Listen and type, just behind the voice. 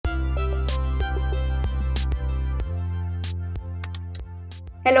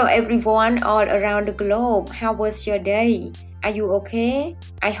Hello everyone all around the globe. How was your day? Are you okay?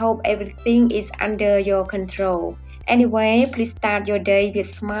 I hope everything is under your control. Anyway, please start your day with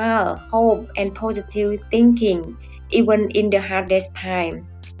smile, hope, and positive thinking, even in the hardest time.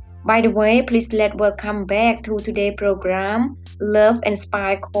 By the way, please welcome back to today's program, Love and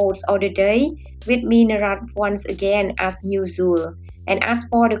Spy Quotes of the Day, with me Narat once again as usual. And as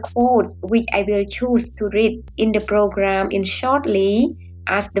for the quotes which I will choose to read in the program in shortly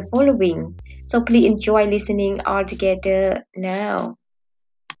as the following. So please enjoy listening all together now.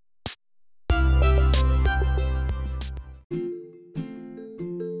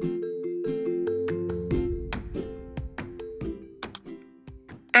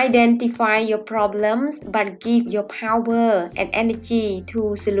 Identify your problems but give your power and energy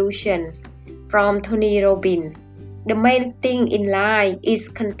to solutions. From Tony Robbins. The main thing in life is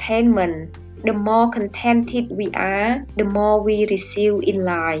contentment. The more contented we are, the more we receive in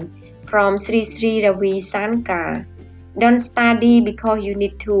life. From Sri Sri Ravi Shankar. Don't study because you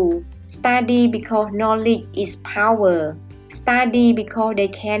need to. Study because knowledge is power. Study because they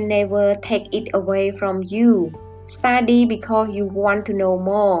can never take it away from you. Study because you want to know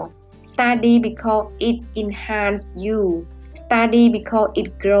more. Study because it enhances you. Study because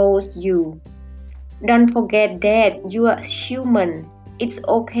it grows you. Don't forget that you are human. It's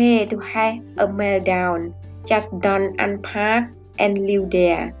okay to have a meltdown. Just don't unpack and live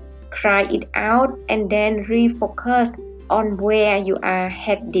there. Cry it out and then refocus on where you are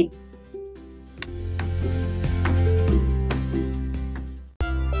headed.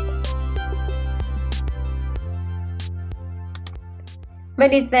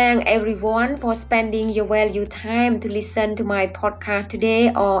 Many thanks everyone for spending your valuable time to listen to my podcast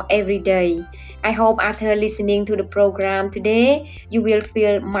today or every day. I hope after listening to the program today, you will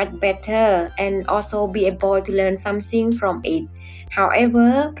feel much better and also be able to learn something from it.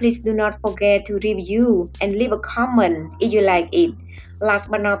 However, please do not forget to review and leave a comment if you like it.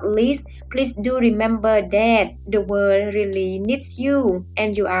 Last but not least, please do remember that the world really needs you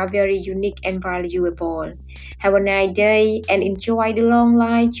and you are very unique and valuable. Have a nice day and enjoy the long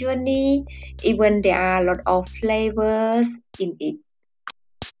life journey, even there are a lot of flavors in it.